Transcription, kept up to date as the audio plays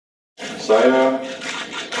Saya,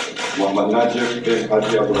 Muhammad Najib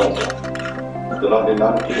Razak, telah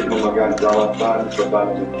dilantik memegang jawatan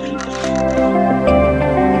Perdana Menteri.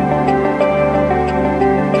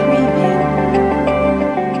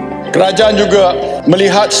 Kerajaan juga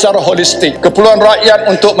melihat secara holistik keperluan rakyat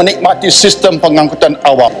untuk menikmati sistem pengangkutan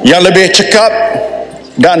awam yang lebih cekap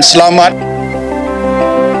dan selamat.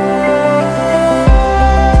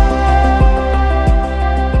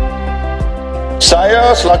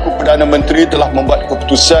 Saya selaku Perdana Menteri telah membuat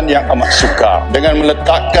keputusan yang amat sukar dengan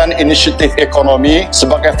meletakkan inisiatif ekonomi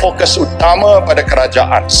sebagai fokus utama pada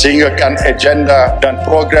kerajaan, sehinggakan agenda dan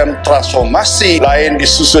program transformasi lain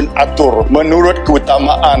disusun atur menurut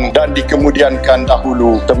keutamaan dan dikemudiankan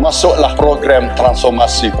dahulu, termasuklah program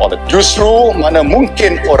transformasi politik. Justru mana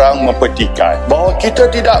mungkin orang mempertikai bahawa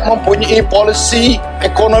kita tidak mempunyai polisi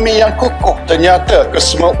ekonomi yang kukuh. Ternyata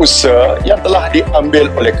kesemua usaha yang telah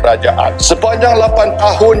diambil oleh kerajaan sepanjang 8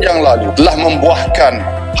 tahun yang lalu telah membuahkan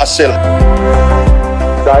hasil.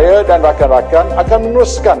 Saya dan rakan-rakan akan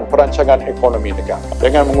meneruskan perancangan ekonomi negara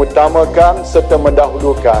dengan mengutamakan serta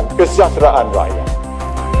mendahulukan kesejahteraan rakyat.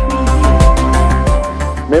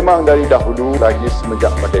 Memang dari dahulu lagi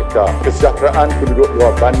semenjak merdeka, kesejahteraan penduduk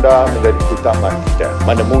luar bandar menjadi utama kita.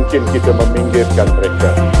 Mana mungkin kita meminggirkan mereka.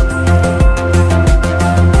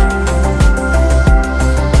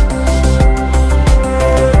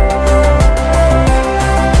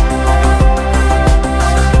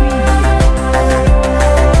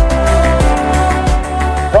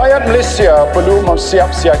 Rakyat Malaysia perlu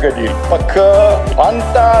bersiap siaga diri, peka,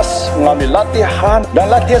 pantas, mengambil latihan dan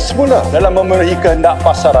latihan semula dalam memenuhi kehendak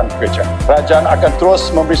pasaran kerja. Kerajaan akan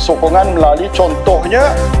terus memberi sokongan melalui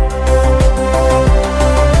contohnya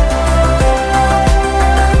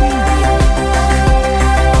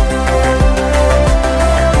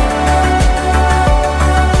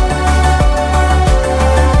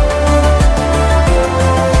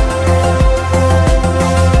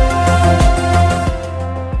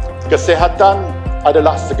kesihatan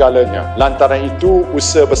adalah segalanya. Lantaran itu,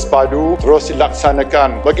 usaha bersepadu terus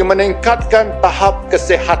dilaksanakan bagi meningkatkan tahap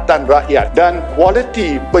kesihatan rakyat dan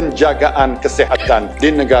kualiti penjagaan kesihatan di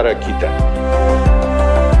negara kita.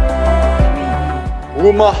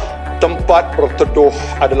 Rumah tempat berteduh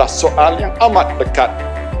adalah soal yang amat dekat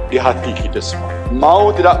di hati kita semua.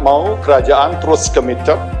 Mau tidak mau, kerajaan terus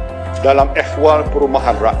komited dalam ehwal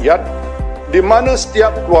perumahan rakyat di mana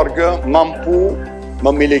setiap keluarga mampu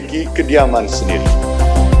memiliki kediaman sendiri.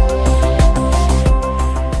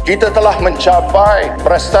 kita telah mencapai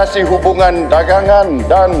prestasi hubungan dagangan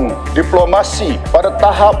dan diplomasi pada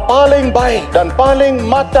tahap paling baik dan paling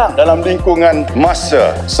matang dalam lingkungan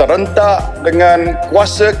masa serentak dengan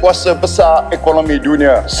kuasa-kuasa besar ekonomi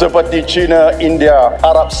dunia seperti China, India,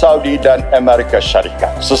 Arab Saudi dan Amerika Syarikat.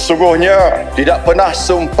 Sesungguhnya tidak pernah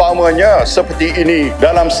seumpamanya seperti ini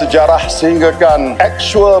dalam sejarah sehinggakan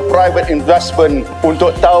actual private investment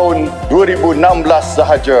untuk tahun 2016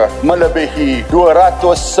 sahaja melebihi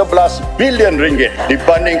 211 bilion ringgit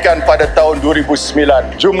dibandingkan pada tahun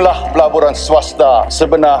 2009 jumlah pelaburan swasta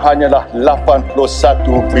sebenar hanyalah 81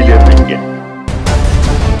 bilion ringgit.